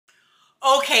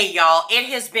Okay, y'all, it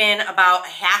has been about a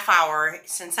half hour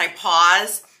since I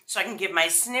paused so I can give my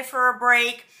sniffer a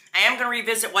break. I am going to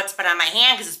revisit what's been on my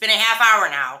hand because it's been a half hour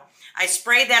now. I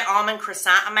sprayed that almond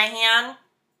croissant on my hand.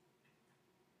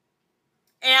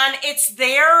 And it's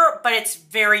there, but it's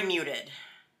very muted.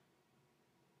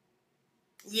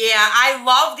 Yeah, I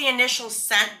love the initial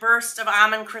scent burst of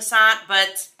almond croissant,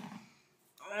 but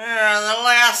the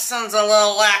last one's a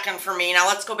little lacking for me. Now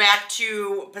let's go back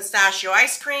to pistachio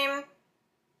ice cream.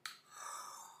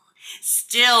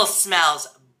 Still smells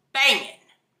banging.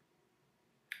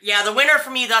 Yeah, the winner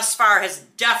for me thus far has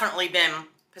definitely been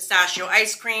pistachio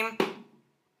ice cream.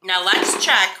 Now let's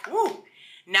check. Woo.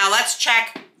 Now let's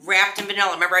check wrapped in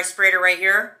vanilla. Remember I sprayed her right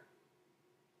here?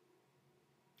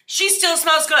 She still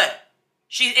smells good.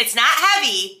 It's not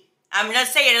heavy. I'm going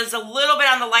to say it is a little bit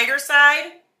on the lighter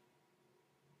side.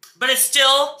 But it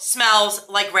still smells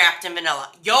like wrapped in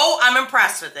vanilla. Yo, I'm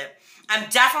impressed with it. I'm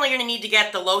definitely going to need to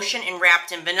get the lotion in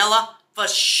wrapped in vanilla for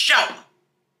sure.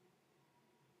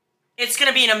 It's going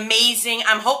to be an amazing,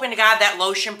 I'm hoping to God that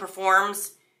lotion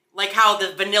performs like how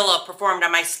the vanilla performed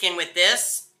on my skin with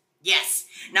this. Yes.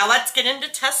 Now let's get into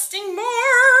testing more.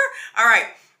 All right.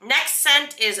 Next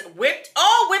scent is whipped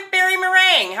berry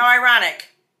meringue. How ironic.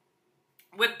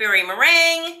 Whipped berry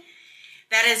meringue.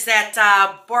 That is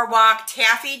that Boardwalk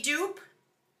Taffy dupe.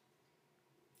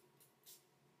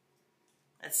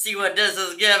 Let's see what this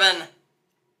is given.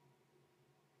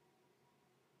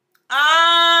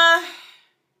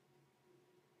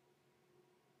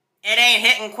 It ain't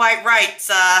hitting quite right,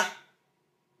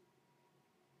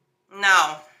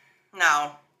 No.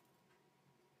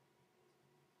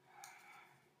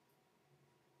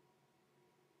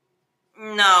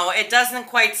 No, it doesn't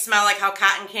quite smell like how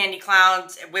Cotton Candy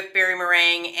Clowns, Whipped Berry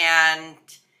Meringue, and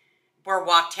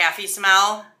Boardwalk Taffy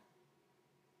smell.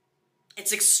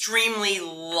 It's extremely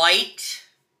light.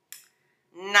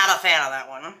 Not a fan of that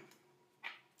one.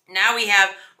 Now we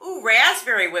have,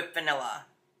 Raspberry Whipped Vanilla.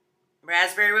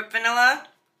 Raspberry Whipped Vanilla.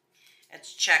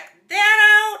 Let's check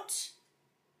that out.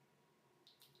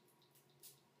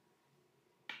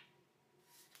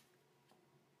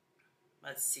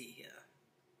 Let's see here.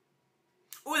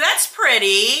 Ooh, that's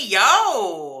pretty.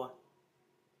 Yo.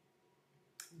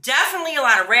 Definitely a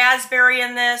lot of raspberry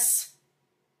in this.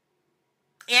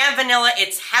 And vanilla.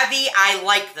 It's heavy. I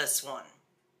like this one.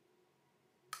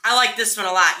 I like this one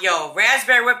a lot. Yo,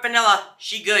 raspberry whipped vanilla.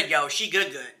 She good, yo. She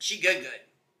good. She good.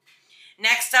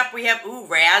 Next up, we have,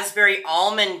 raspberry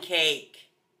almond cake.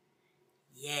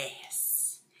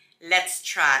 Yes. Let's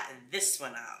try this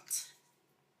one out.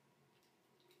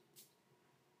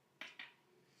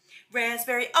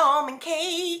 Raspberry almond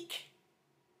cake.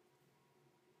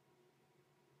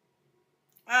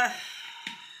 Bro.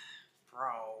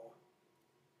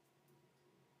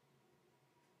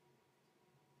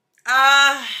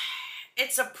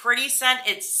 It's a pretty scent.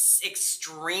 It's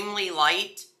extremely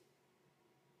light.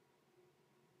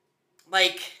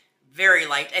 Like, very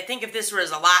light. I think if this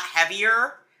was a lot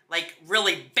heavier, like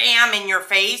really bam in your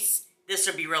face, this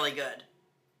would be really good.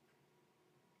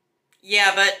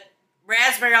 Yeah, but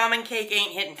raspberry almond cake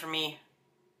ain't hitting for me.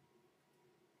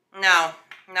 No,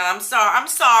 I'm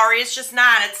sorry. It's just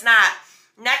not. It's not.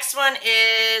 Next one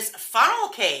is funnel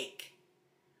cake.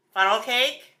 Funnel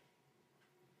cake.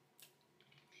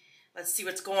 Let's see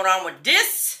what's going on with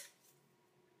this.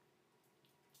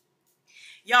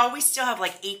 Y'all, we still have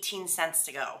like 18 cents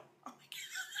to go. Oh my God.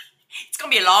 It's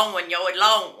going to be a long one, yo. A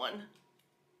long one.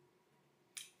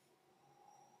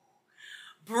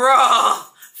 Bruh.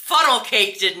 Funnel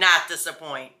cake did not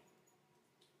disappoint.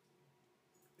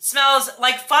 It smells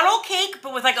like funnel cake,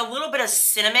 but with like a little bit of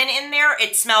cinnamon in there.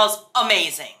 It smells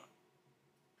amazing.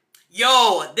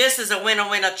 Yo, this is a winner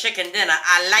chicken dinner.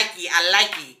 I like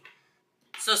it.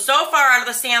 So far out of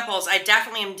the samples, I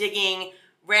definitely am digging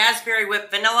raspberry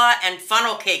whipped vanilla and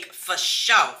funnel cake for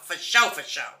show.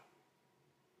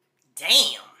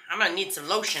 Damn, I'm going to need some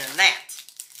lotion in that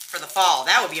for the fall.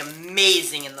 That would be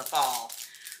amazing in the fall.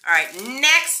 All right,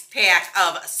 next pack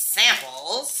of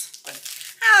samples.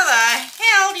 How the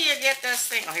hell do you get this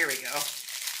thing? Oh, here we go.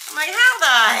 I'm like, how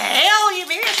the hell?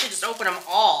 Maybe I should just open them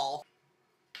all.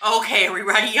 Okay, are we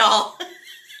ready, y'all?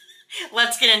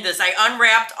 Let's get into this. I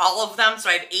unwrapped all of them, so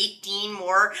I have 18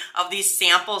 more of these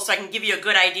samples, so I can give you a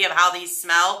good idea of how these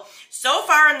smell. So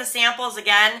far in the samples,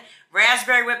 again,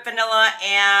 raspberry whipped vanilla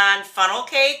and funnel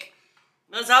cake.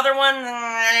 Those other ones,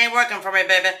 ain't working for me,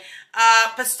 baby.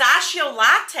 Pistachio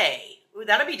latte. Ooh,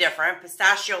 that'll be different.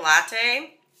 Pistachio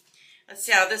latte. Let's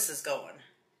see how this is going.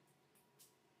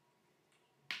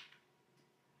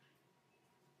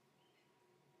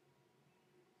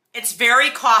 It's very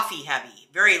coffee heavy,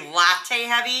 very latte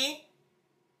heavy.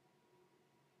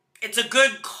 It's a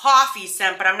good coffee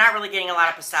scent, but I'm not really getting a lot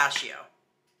of pistachio.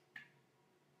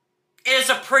 It is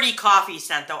a pretty coffee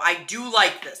scent, though. I do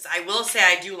like this. I will say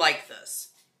I do like this.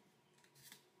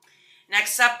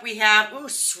 Next up, we have, ooh,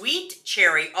 sweet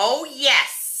cherry. Oh,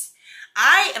 yes.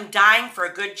 I am dying for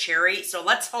a good cherry, so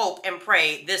let's hope and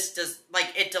pray this does,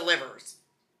 like, it delivers.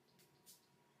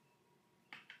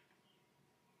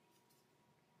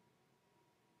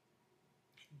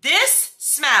 This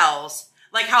smells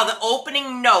like how the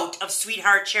opening note of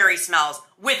Sweetheart Cherry smells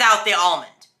without the almond.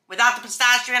 Without the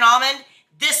pistachio and almond,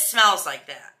 this smells like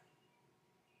that.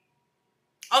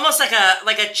 Almost like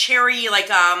a cherry, like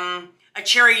a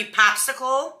cherry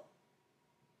popsicle.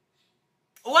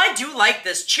 Oh, I do like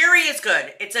this. Cherry is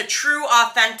good. It's a true,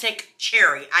 authentic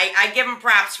cherry. I give them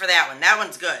props for that one. That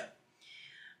one's good.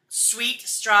 Sweet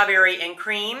strawberry and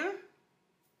cream.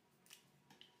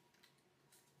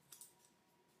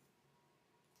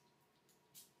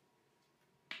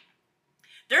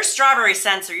 Their strawberry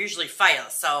scents are usually fire,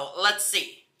 so let's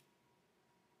see.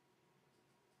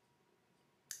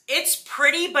 It's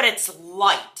pretty, but it's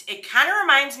light. It kind of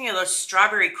reminds me of those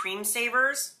strawberry cream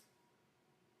savers,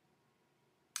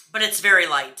 but it's very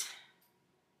light.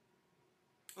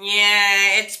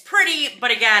 Yeah, it's pretty,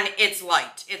 but again, it's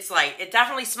light. It's light. It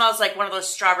definitely smells like one of those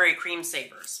strawberry cream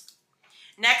savers.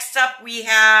 Next up, we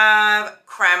have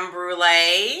creme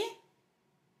brulee.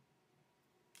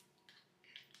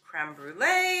 Creme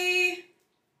brulee.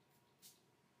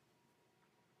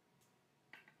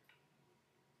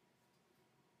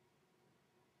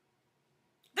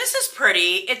 This is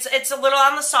pretty. It's a little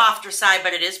on the softer side,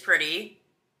 but it is pretty.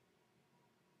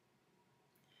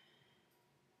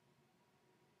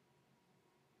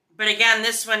 But again,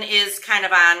 this one is kind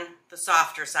of on the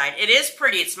softer side. It is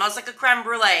pretty. It smells like a creme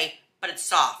brulee, but it's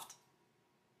soft.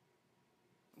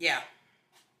 Yeah.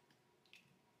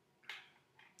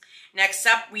 Next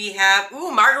up, we have,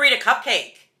 ooh, margarita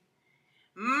cupcake.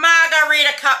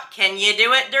 Margarita cup. Can you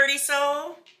do it, Dirty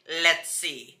Soul? Let's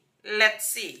see. Let's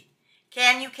see.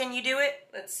 Can you do it?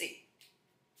 Let's see.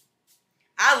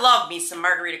 I love me some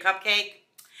margarita cupcake.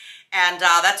 And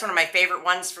that's one of my favorite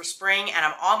ones for spring. And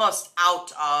I'm almost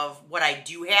out of what I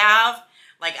do have.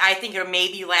 Like, I think it'll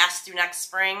maybe last through next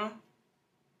spring.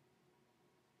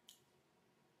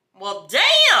 Well,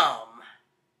 damn.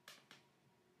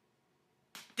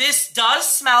 This does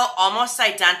smell almost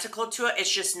identical to it.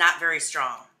 It's just not very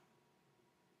strong.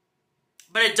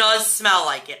 But it does smell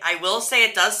like it. I will say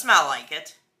it does smell like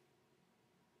it.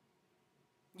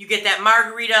 You get that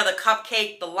margarita, the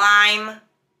cupcake, the lime,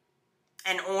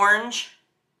 and orange.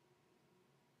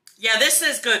 Yeah, this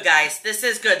is good, guys. This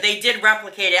is good. They did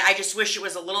replicate it. I just wish it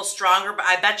was a little stronger, but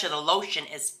I bet you the lotion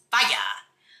is fire.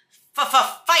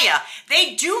 Fire.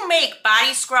 They do make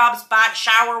body scrubs,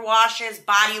 shower washes,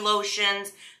 body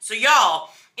lotions. So y'all,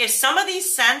 if some of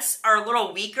these scents are a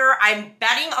little weaker, I'm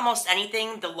betting almost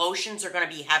anything the lotions are going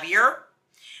to be heavier.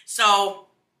 So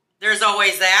there's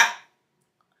always that.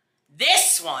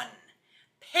 This one,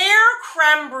 pear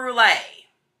creme brulee.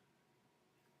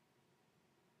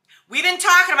 We've been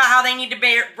talking about how they need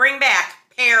to bring back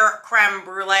pear creme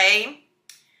brulee.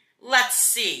 Let's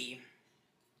see.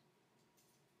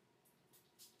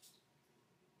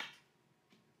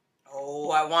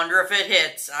 Oh, I wonder if it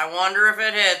hits. I wonder if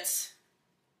it hits.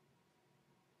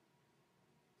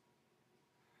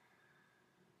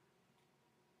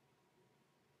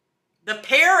 The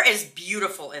pear is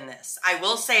beautiful in this. I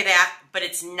will say that, but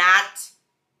it's not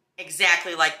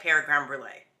exactly like pear creme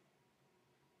brulee.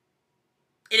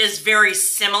 It is very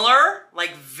similar,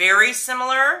 like very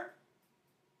similar.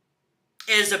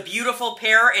 It is a beautiful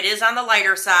pear. It is on the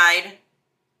lighter side.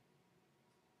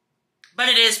 But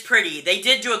it is pretty. They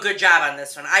did do a good job on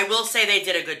this one. I will say they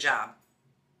did a good job.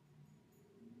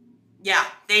 Yeah,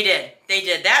 they did. They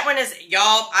did. That one is,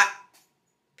 y'all,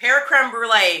 pear creme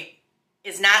brulee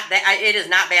is not, it is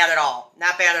not bad at all.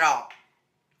 Not bad at all.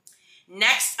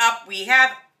 Next up, we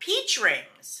have peach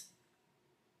rings.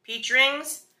 Peach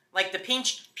rings, like the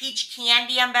peach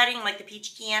candy, I'm betting, like the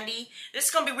peach candy. This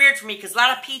is going to be weird for me because a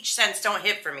lot of peach scents don't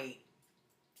hit for me.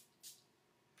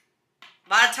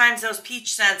 A lot of times those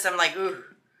peach scents, I'm like, ooh.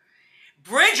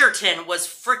 Bridgerton was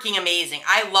freaking amazing.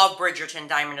 I love Bridgerton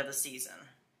Diamond of the Season.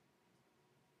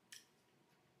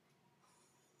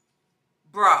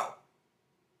 Bro.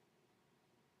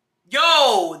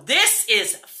 Yo, this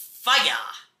is fire.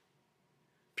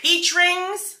 Peach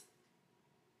rings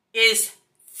is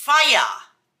fire.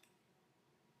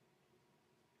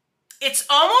 It's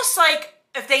almost like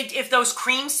if those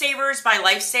cream savers by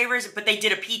Lifesavers, but they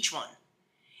did a peach one.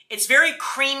 It's very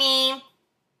creamy.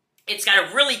 It's got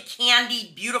a really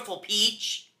candied, beautiful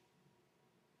peach.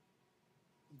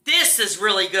 This is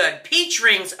really good. Peach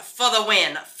rings for the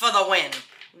win, for the win.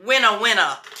 Winner,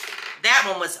 winner. That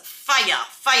one was fire,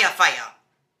 fire, fire.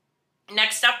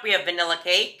 Next up, we have vanilla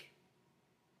cake.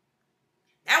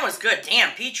 That was good.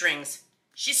 Damn, peach rings.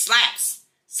 She slaps.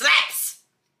 Slaps.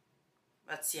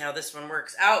 Let's see how this one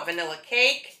works out. Vanilla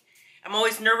cake. I'm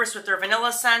always nervous with their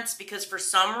vanilla scents because for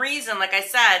some reason, like I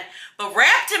said, but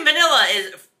wrapped in vanilla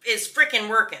is freaking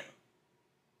working.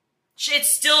 It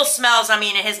still smells, I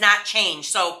mean, it has not changed.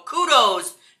 So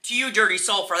kudos to you, Dirty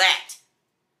Soul, for that.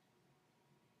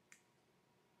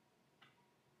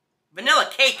 Vanilla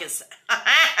cake is...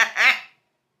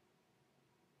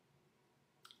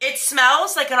 It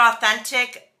smells like an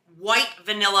authentic white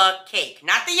vanilla cake.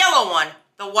 Not the yellow one,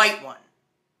 the white one.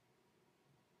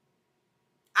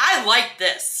 I like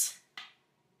this.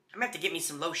 I'm going to have to get me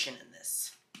some lotion in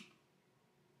this.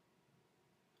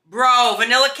 Bro,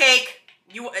 vanilla cake.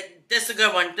 This is a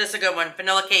good one. This is a good one.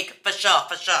 Vanilla cake, for sure,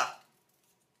 for sure.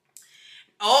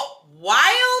 Oh,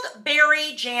 wild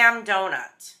berry jam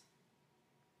donut.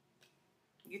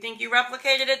 You think you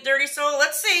replicated it, Dirty Soul?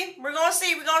 Let's see. We're going to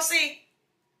see. We're going to see.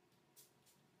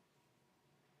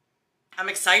 I'm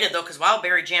excited, though, because wild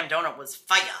berry jam donut was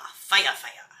fire. Fire,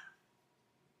 fire.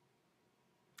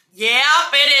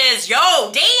 Yep, it is.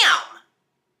 Yo, damn.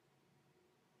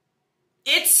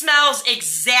 It smells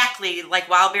exactly like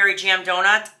wild berry jam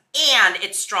donut, and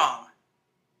it's strong.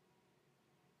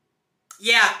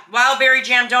 Yeah, wild berry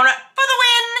jam donut for the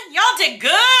win. Y'all did good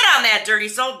on that, Dirty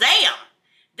Soul. Damn.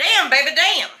 Damn, baby,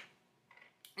 damn.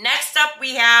 Next up,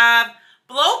 we have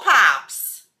Blow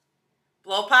Pops.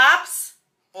 Blow Pops.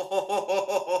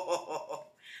 Oh,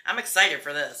 I'm excited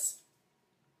for this.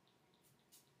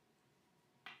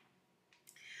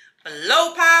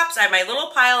 Blow Pops. I have my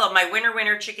little pile of my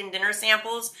winter chicken dinner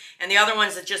samples and the other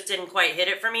ones that just didn't quite hit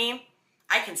it for me.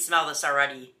 I can smell this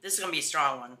already. This is going to be a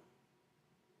strong one.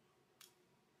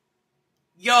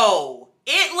 Yo,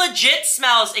 it legit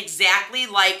smells exactly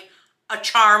like a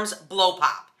Charms Blow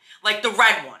Pop. Like the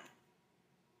red one.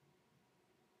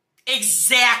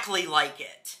 Exactly like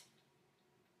it.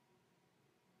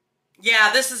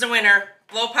 Yeah, this is a winner.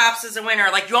 Blow Pops is a winner.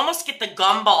 Like you almost get the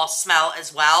gumball smell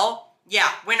as well.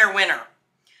 Yeah, winner, winner.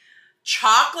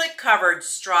 Chocolate covered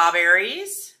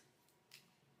strawberries.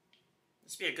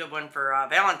 This would be a good one for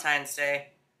Valentine's Day.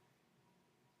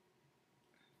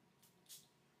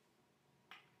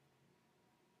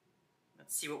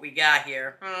 Let's see what we got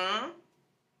here. Oh,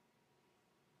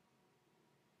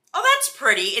 that's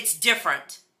pretty. It's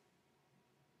different.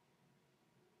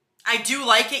 I do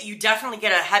like it. You definitely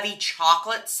get a heavy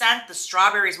chocolate scent. The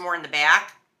strawberry's more in the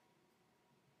back.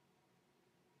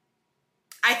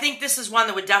 I think this is one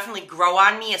that would definitely grow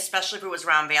on me, especially if it was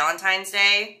around Valentine's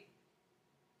Day.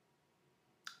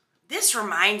 This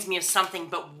reminds me of something,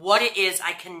 but what it is,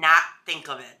 I cannot think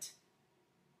of it.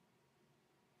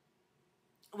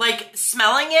 Like,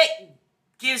 smelling it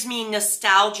gives me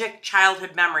nostalgic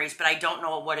childhood memories, but I don't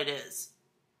know what it is.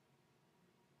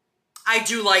 I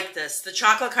do like this. The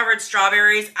chocolate-covered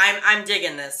strawberries, I'm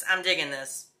digging this. I'm digging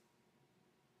this.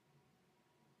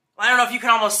 Well, I don't know if you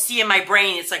can almost see in my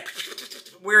brain. It's like,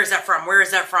 where is that from? Where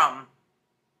is that from?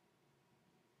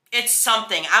 It's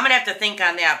something. I'm going to have to think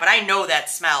on that, but I know that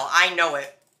smell. I know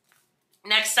it.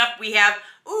 Next up, we have,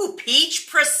 ooh, Peach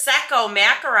Prosecco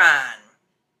Macaron.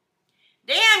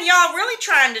 Damn, y'all really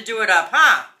trying to do it up,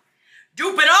 huh?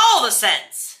 Duping all the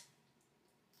scents.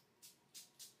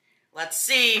 Let's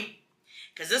see.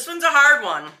 Because this one's a hard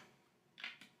one.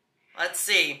 Let's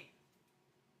see.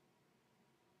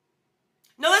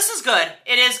 No, this is good.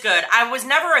 It is good. I was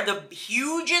never the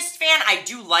hugest fan. I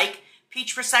do like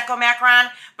Peach Prosecco Macaron,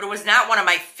 but it was not one of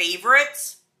my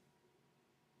favorites.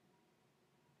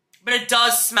 But it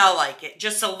does smell like it.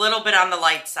 Just a little bit on the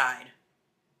light side.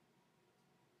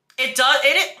 It does.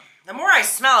 The more I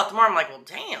smell it, the more I'm like, well,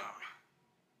 damn.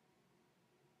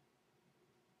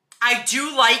 I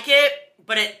do like it,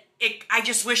 but I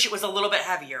just wish it was a little bit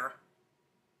heavier.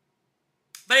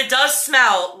 But it does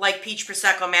smell like Peach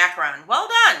Prosecco Macaron. Well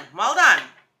done. Well done.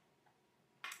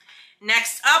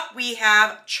 Next up, we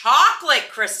have chocolate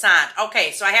croissant.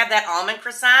 Okay, so I have that almond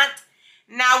croissant.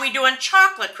 Now we doing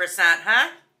chocolate croissant, huh?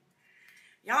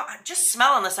 Y'all, just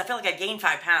smelling this, I feel like I gained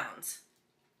 5 pounds.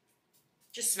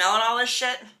 Just smelling all this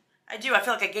shit. I do. I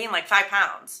feel like I gained like 5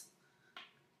 pounds.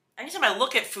 Anytime I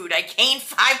look at food, I gain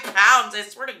 5 pounds. I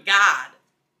swear to God.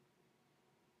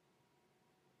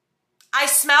 I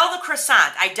smell the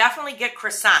croissant. I definitely get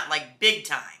croissant, like big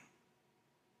time.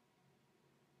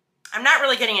 I'm not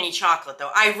really getting any chocolate,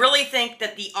 though. I really think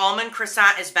that the almond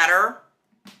croissant is better.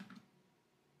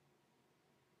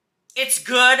 It's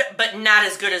good, but not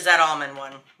as good as that almond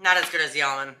one. Not as good as the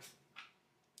almond.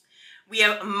 We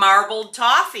have marbled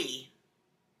toffee.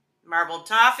 Marbled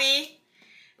toffee.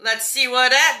 Let's see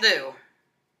what that do.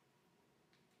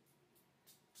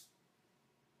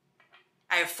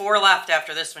 I have 4 left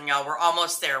after this one, y'all. We're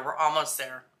almost there. We're almost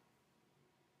there.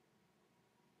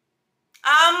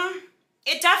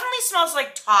 It definitely smells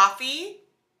like toffee.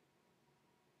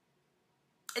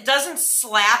 It doesn't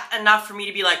slap enough for me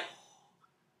to be like,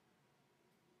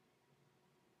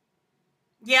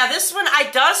 yeah, this one,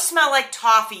 it does smell like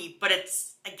toffee, but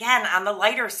it's, again, on the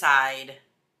lighter side.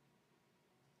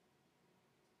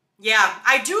 Yeah,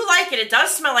 I do like it. It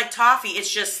does smell like toffee.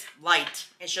 It's just light.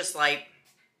 It's just light.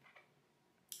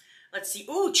 Let's see.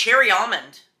 Ooh, cherry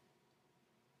almond.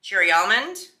 Cherry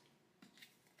almond.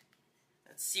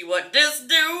 Let's see what this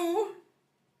do.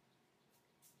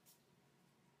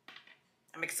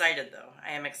 I'm excited, though.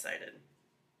 I am excited.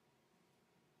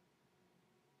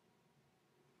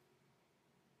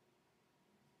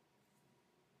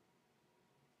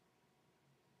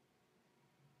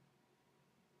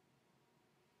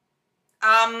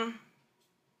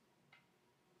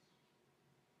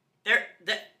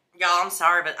 Y'all, I'm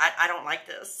sorry, but I don't like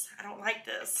this. I don't like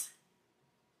this.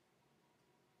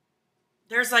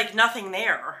 There's like nothing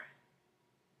there.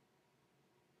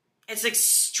 It's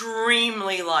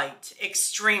extremely light.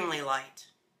 Extremely light.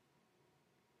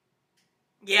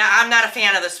 Yeah, I'm not a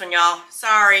fan of this one, y'all.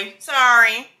 Sorry.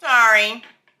 Sorry. Sorry.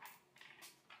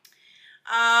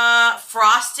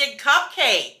 Frosted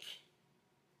cupcake.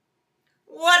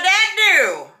 What'd that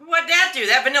do? What'd that do?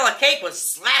 That vanilla cake was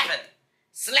slapping.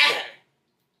 Slapping.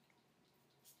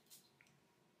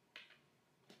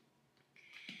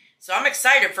 So I'm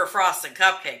excited for frosted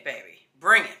cupcake, baby.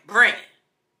 Bring it. Bring it.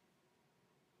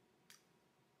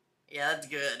 Yeah, it's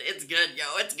good. It's good, yo.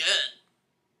 It's good.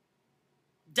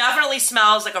 Definitely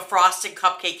smells like a frosted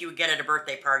cupcake you would get at a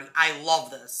birthday party. I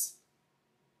love this.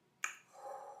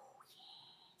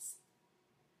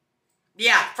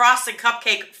 Yeah, frosted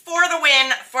cupcake for the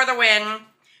win, for the win.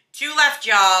 2 left,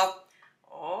 y'all.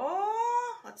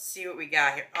 Oh, let's see what we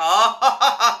got here.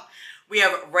 Oh, we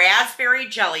have raspberry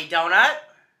jelly donut,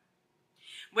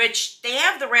 which they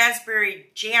have the raspberry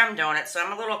jam donut, so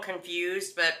I'm a little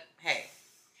confused, but hey,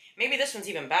 maybe this one's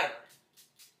even better.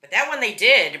 But that one they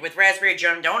did with raspberry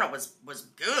jam donut was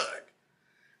good.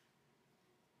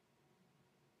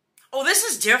 Oh, this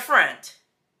is different.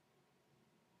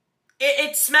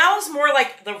 It smells more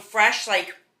like the fresh,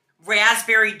 like,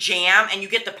 raspberry jam, and you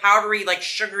get the powdery, like,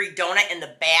 sugary donut in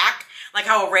the back, like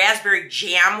how a raspberry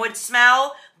jam would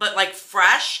smell, but, like,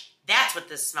 fresh. That's what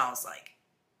this smells like.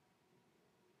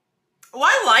 Oh,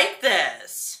 I like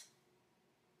this.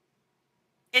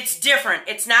 It's different.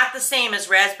 It's not the same as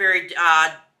raspberry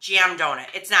jam donut.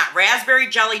 It's not. Raspberry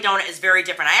jelly donut is very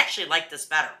different. I actually like this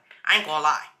better. I ain't gonna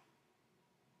lie.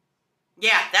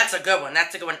 Yeah, that's a good one.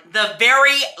 That's a good one. The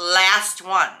very last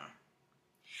one.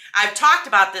 I've talked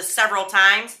about this several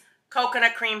times.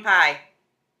 Coconut cream pie.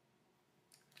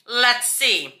 Let's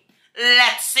see.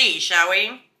 Let's see, shall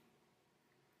we?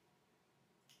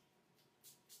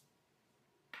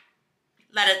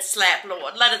 Let it slap,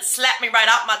 Lord. Let it slap me right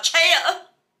out my chair.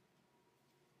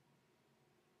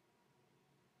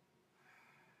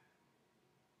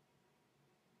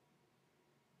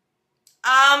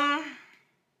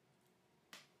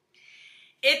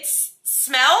 It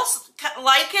smells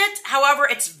like it. However,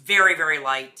 it's very, very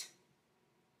light.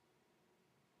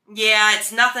 Yeah,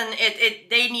 it's nothing.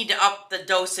 They need to up the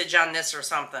dosage on this or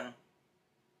something.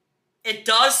 It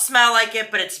does smell like it,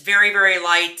 but it's very, very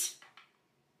light.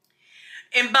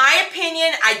 In my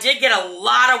opinion, I did get a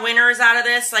lot of winners out of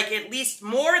this. Like at least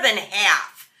more than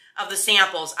half of the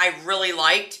samples I really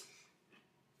liked.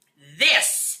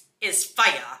 This is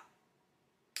fire.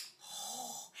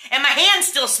 And my hand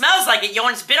still smells like it, yo,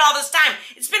 and it's been all this time.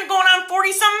 It's been going on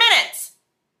 40-some minutes.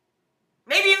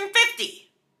 Maybe even 50.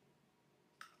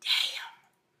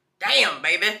 Damn,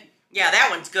 baby. Yeah, that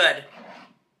one's good.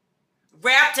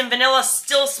 Wrapped in vanilla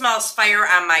still smells fire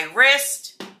on my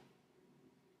wrist.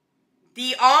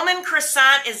 The almond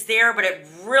croissant is there, but it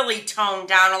really toned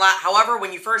down a lot. However,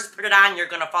 when you first put it on, you're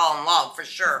going to fall in love, for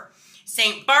sure.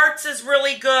 St. Bart's is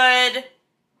really good.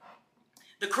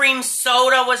 The cream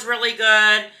soda was really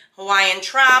good. Hawaiian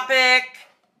Tropic.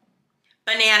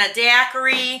 Banana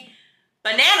Daiquiri.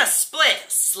 Banana Split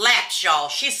slaps, y'all.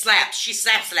 She slaps. She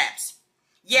slaps.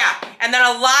 Yeah, and then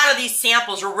a lot of these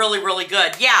samples were really, really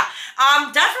good. Yeah,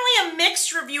 definitely a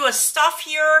mixed review of stuff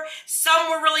here. Some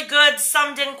were really good.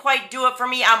 Some didn't quite do it for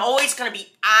me. I'm always going to be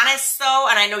honest, though,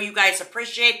 and I know you guys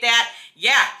appreciate that.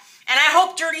 Yeah, and I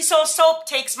hope Dirty Soul Soap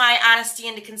takes my honesty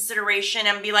into consideration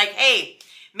and be like, hey,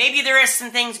 maybe there is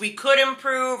some things we could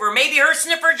improve, or maybe her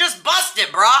sniffer just busted,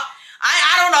 bruh.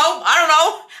 I don't know. I don't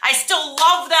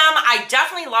I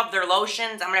definitely love their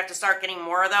lotions. I'm going to have to start getting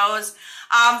more of those.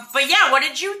 But yeah, what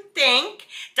did you think?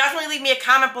 Definitely leave me a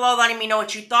comment below letting me know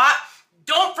what you thought.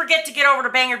 Don't forget to get over to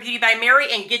Banger Beauty by Mary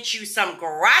and get you some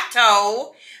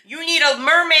grotto. You need a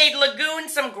mermaid lagoon,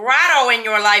 some grotto in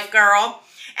your life, girl.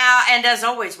 And as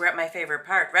always, we're at my favorite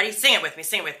part. Ready? Sing it with me.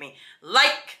 Sing it with me.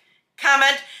 Like,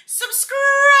 comment, subscribe,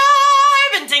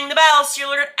 and ding the bell so you're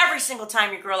alerted every single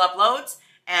time your girl uploads.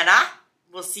 And I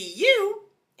will see you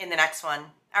in the next one.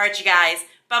 All right, you guys.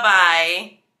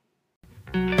 Bye-bye.